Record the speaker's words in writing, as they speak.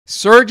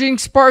Surging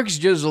Sparks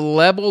just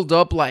leveled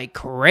up like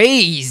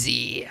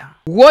crazy.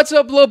 What's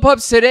up, Lil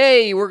Pups?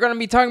 Today, we're going to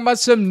be talking about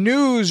some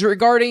news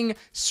regarding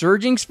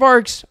Surging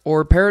Sparks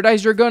or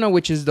Paradise Dragona,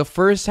 which is the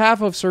first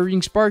half of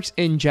Surging Sparks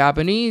in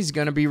Japanese.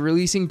 Going to be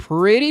releasing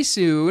pretty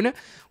soon.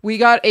 We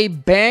got a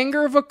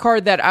banger of a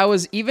card that I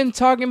was even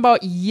talking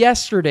about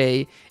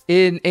yesterday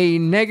in a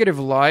negative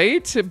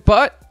light,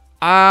 but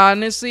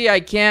honestly, I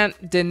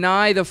can't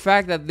deny the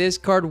fact that this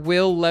card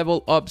will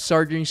level up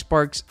Surging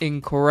Sparks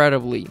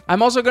incredibly.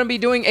 I'm also going to be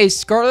doing a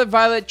Scarlet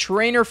Violet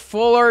Trainer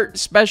Full Art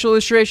Special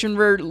Illustration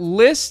Rare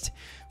list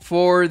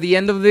for the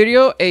end of the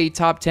video, a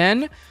top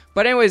 10.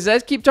 But anyways,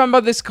 let's keep talking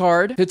about this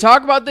card. To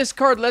talk about this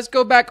card, let's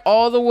go back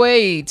all the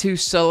way to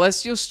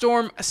Celestial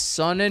Storm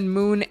Sun and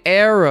Moon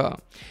era.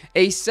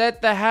 A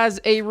set that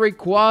has a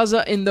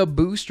Rayquaza in the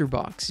booster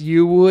box.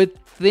 You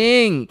would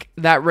think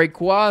that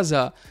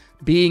Rayquaza,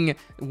 being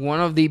one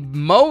of the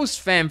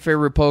most fan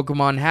favorite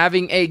Pokemon,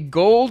 having a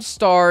gold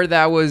star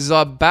that was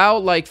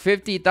about like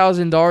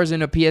 $50,000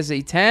 in a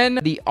PSA 10,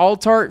 the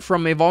Altart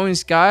from Evolving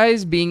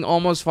Skies being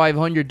almost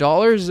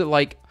 $500,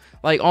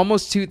 like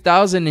almost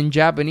 2,000 in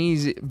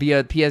Japanese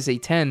via PSA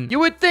 10. You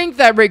would think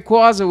that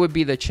Rayquaza would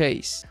be the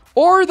chase.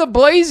 Or the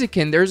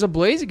Blaziken. There's a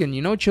Blaziken.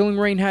 You know, Chilling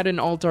Reign had an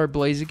Altar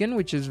Blaziken,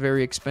 which is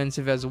very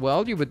expensive as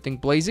well. You would think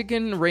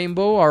Blaziken,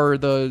 Rainbow are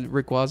the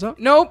Rayquaza.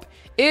 Nope.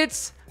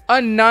 It's a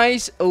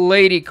nice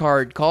lady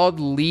card called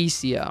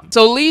Lisia.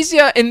 So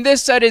Lisia in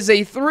this set is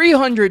a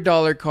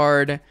 $300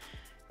 card.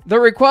 The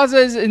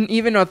Rayquaza isn't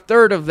even a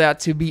third of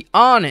that, to be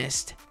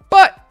honest.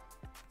 But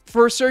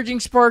for Surging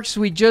Sparks,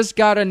 we just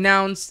got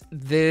announced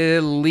the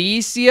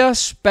Lisia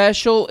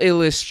Special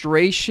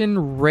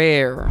Illustration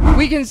Rare.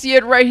 We can see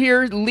it right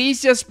here,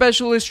 Lisia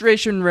Special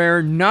Illustration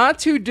Rare. Not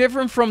too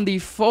different from the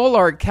full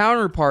art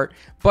counterpart,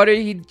 but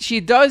she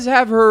does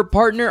have her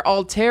partner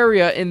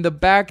Altaria in the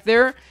back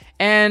there.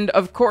 And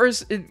of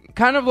course,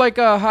 kind of like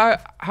a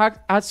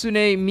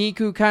Hatsune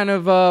Miku kind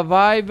of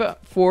vibe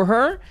for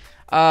her.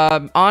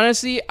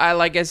 Honestly,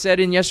 like I said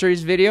in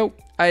yesterday's video,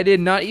 I did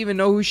not even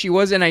know who she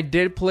was, and I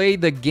did play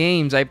the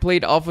games. I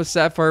played Alpha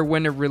Sapphire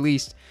when it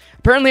released.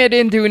 Apparently, I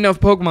didn't do enough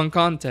Pokemon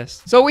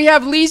contests. So we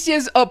have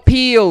Lisia's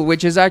Appeal,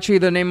 which is actually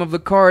the name of the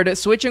card.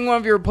 Switching one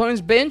of your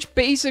opponent's bench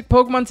basic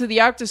Pokemon to the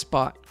active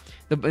spot.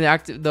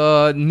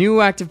 The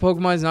new active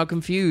Pokemon is not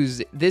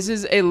confused. This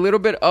is a little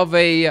bit of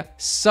a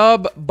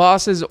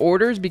sub-Boss's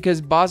Orders, because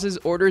Boss's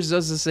Orders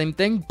does the same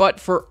thing, but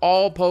for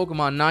all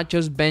Pokemon, not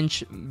just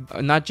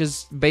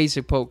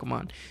basic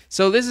Pokemon.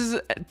 So this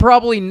is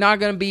probably not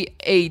going to be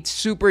a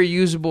super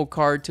usable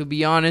card, to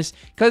be honest,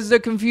 because the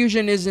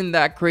confusion isn't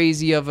that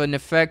crazy of an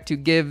effect to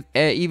give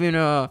even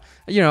a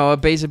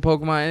basic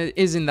Pokemon. It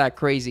isn't that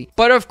crazy.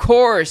 But of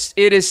course,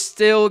 it is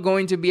still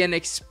going to be an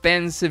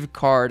expensive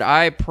card.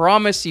 I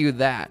promise you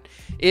that.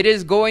 It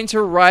is going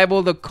to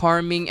rival the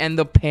Carming and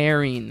the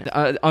Pairing.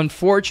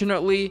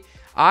 Unfortunately,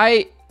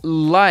 I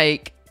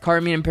like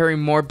Carming and Pairing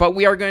more, but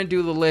we are going to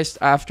do the list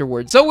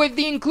afterwards. So with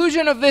the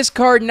inclusion of this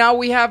card, now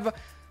we have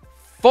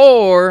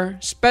 4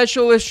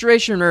 special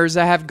illustration rares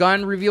that have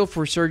gotten revealed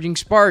for Surging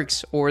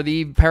Sparks or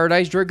the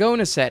Paradise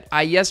Dragona set.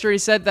 I yesterday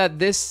said that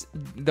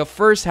the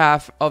first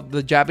half of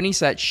the Japanese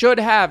set should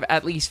have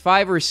at least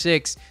 5 or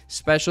 6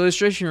 special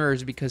illustration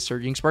rares, because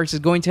Surging Sparks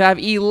is going to have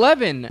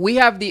 11. We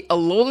have the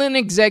Alolan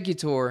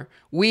Executor,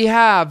 we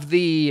have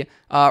the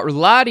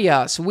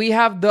Latias, we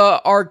have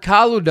the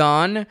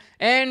Arcaludon,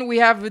 and we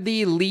have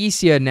the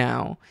Lisia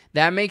now.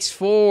 That makes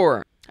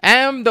 4.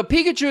 And the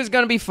Pikachu is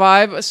going to be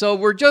 5, so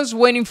we're just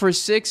waiting for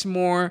 6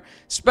 more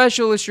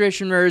special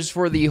illustration rares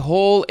for the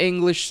whole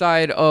English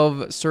side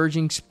of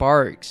Surging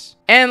Sparks.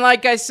 And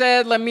like I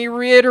said, let me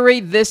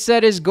reiterate, this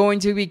set is going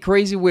to be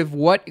crazy with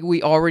what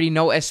we already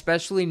know,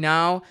 especially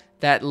now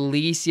that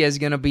Lisia is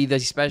going to be the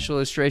special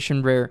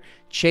illustration rare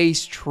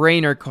Chase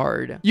Trainer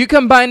card. You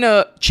combine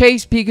a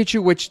Chase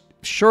Pikachu, which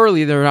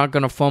surely they're not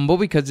going to fumble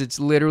because it's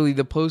literally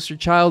the poster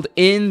child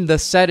in the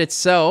set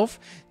itself,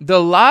 the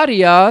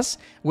Latias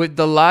with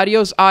the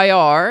Latios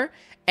IR,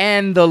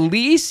 and the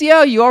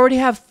Lisia. You already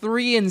have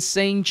 3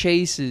 insane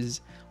chases.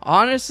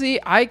 Honestly,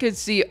 I could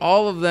see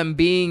all of them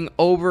being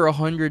over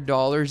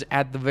 $100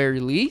 at the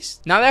very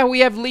least. Now that we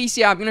have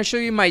Lisia, I'm going to show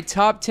you my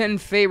top 10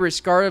 favorite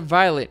Scarlet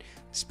Violet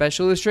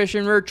special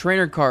illustration rare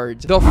trainer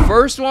cards. The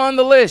first one on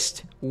the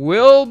list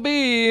will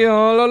be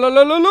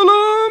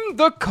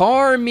the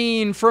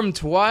Carmine from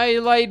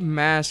Twilight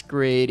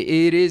Masquerade.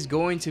 It is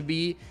going to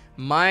be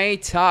my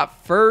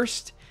top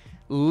first.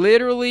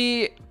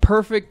 Literally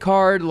perfect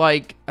card,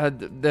 like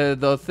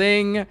the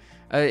thing.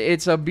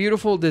 It's a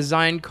beautiful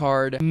design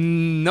card.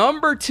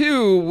 Number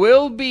 2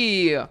 will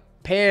be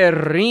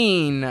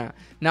Perrin.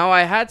 Now,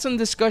 I had some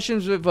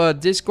discussions with a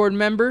Discord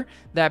member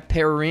that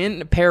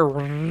Perrin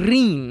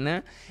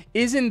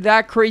isn't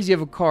that crazy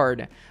of a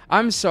card.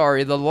 I'm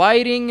sorry, the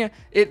lighting,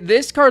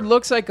 this card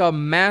looks like a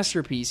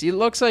masterpiece. It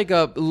looks like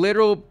a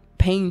literal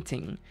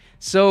painting.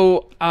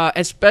 So,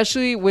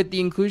 especially with the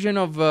inclusion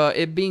of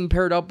it being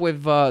paired up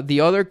with the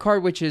other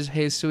card, which is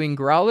Hisuian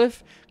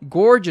Growlithe.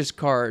 Gorgeous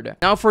card.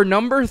 Now, for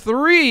number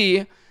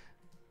 3,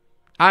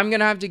 I'm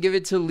going to have to give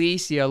it to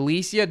Lisia.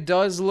 Lisia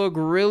does look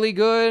really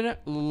good.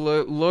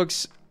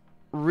 Looks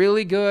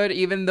really good,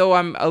 even though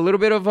I'm a little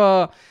bit of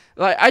a...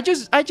 Like, I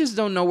just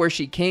don't know where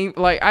she came.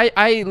 Like,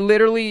 I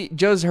literally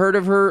just heard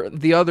of her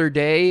the other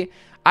day.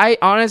 I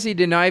honestly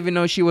did not even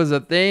know she was a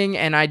thing,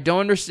 and I don't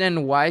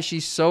understand why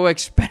she's so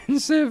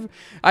expensive.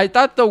 I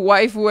thought the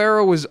waifu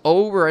era was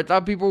over. I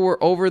thought people were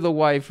over the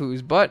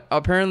waifus, but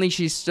apparently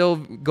she's still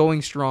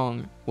going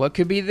strong. What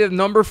could be the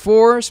number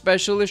 4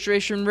 special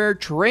illustration rare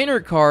trainer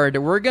card?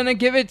 We're gonna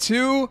give it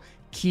to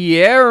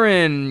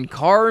Kieran,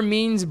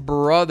 Carmine's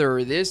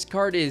brother. This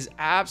card is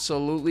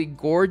absolutely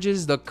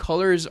gorgeous. The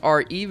colors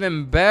are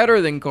even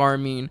better than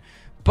Carmine.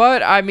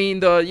 But I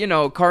mean,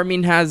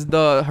 Carmine has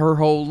her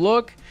whole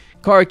look.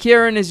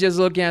 Kieran is just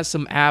looking at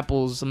some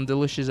apples, some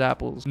delicious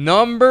apples.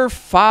 Number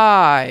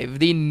 5,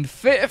 the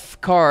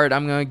 5th card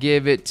I'm gonna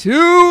give it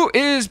to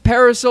is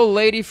Parasol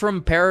Lady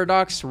from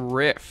Paradox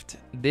Rift.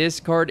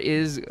 This card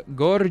is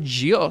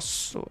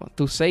gorgeous,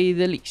 to say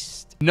the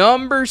least.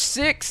 Number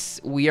 6,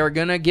 we are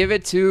gonna give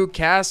it to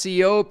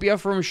Cassiopeia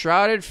from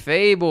Shrouded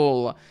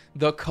Fable.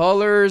 The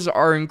colors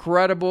are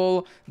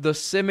incredible. The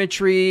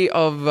symmetry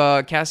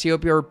of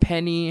Cassiopeia or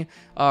Penny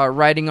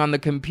writing on the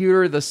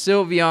computer, the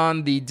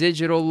Sylveon, the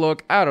digital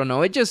look. I don't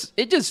know. It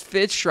just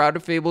fits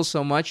Shrouded Fable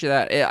so much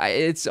that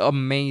it's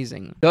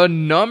amazing. The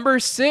number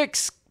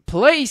 6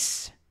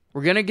 place,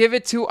 we're going to give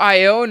it to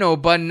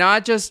Iono, but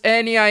not just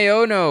any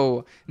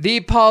Iono.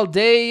 The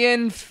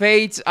Paldean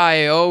Fates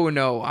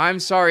Iono. I'm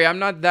sorry, I'm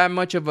not that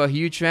much of a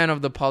huge fan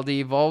of the Paldea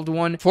Evolved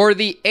one. For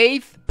the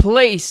 8th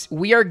place,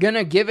 we are going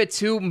to give it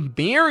to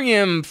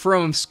Miriam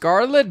from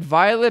Scarlet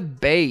Violet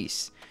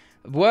Base.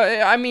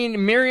 Well, I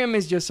mean, Miriam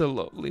is just a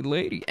lovely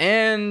lady.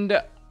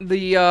 And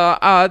the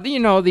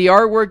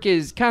artwork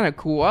is kind of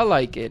cool. I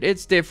like it.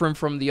 It's different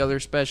from the other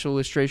special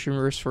illustration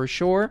verse for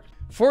sure.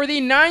 For the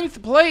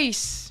 9th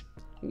place,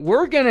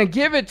 we're gonna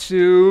give it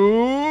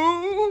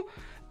to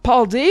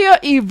Paldea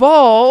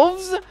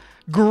Evolves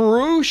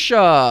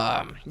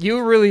Grusha.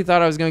 You really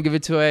thought I was gonna give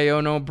it to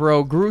Iono,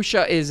 bro.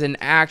 Grusha is an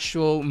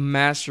actual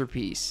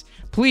masterpiece.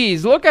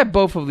 Please look at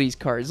both of these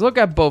cards. Look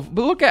at both.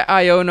 But look at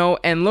Iono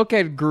and look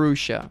at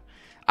Grusha.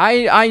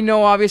 I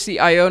know obviously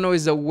Iono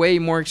is a way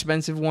more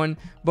expensive one,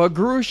 but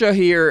Grusha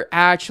here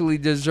actually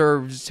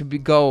deserves to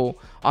go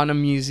on a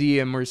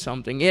museum or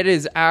something. It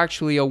is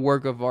actually a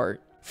work of art.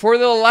 For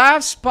the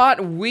last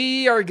spot,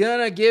 we are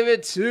gonna give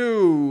it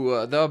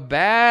to the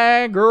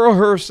bad girl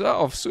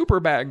herself,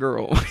 super bad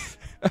girl,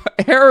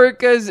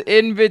 Erica's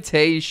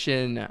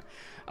Invitation.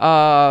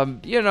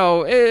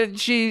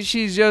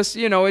 She's just,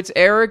 it's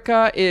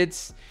Erica.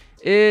 It's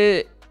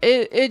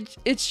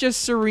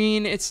just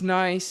serene. It's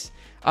nice.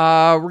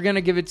 We're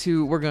gonna give it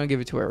to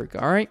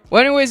Erica. All right.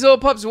 Well, anyways, little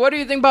pups, what do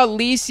you think about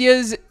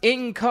Lisia's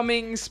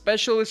incoming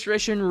special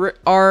illustration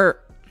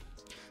art?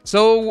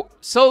 So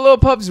little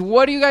pups,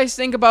 what do you guys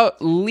think about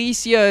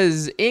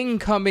Lisia's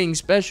incoming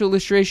special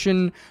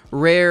illustration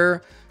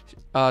rare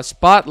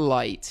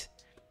spotlight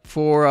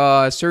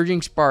for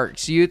Surging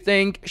Sparks? Do you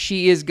think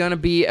she is gonna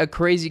be a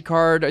crazy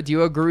card? Do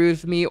you agree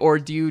with me, or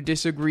do you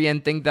disagree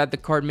and think that the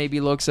card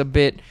maybe looks a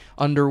bit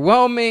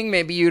underwhelming?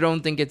 Maybe you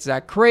don't think it's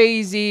that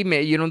crazy.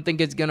 Maybe you don't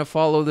think it's gonna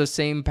follow the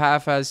same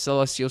path as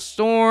Celestial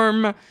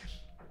Storm.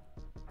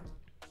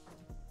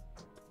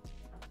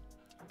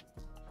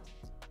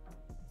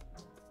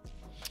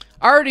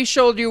 I already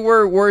showed you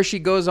where she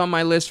goes on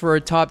my list for a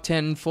top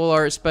 10 full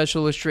art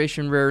special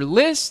illustration rare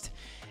list.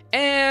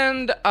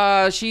 And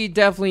she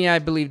definitely, I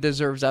believe,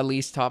 deserves at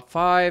least top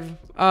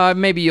 5.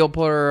 Maybe you'll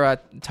put her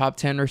at top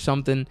 10 or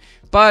something.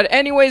 But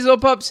anyways, little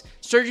pups,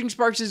 Surging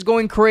Sparks is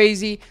going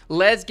crazy.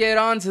 Let's get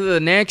on to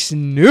the next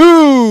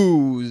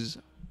news.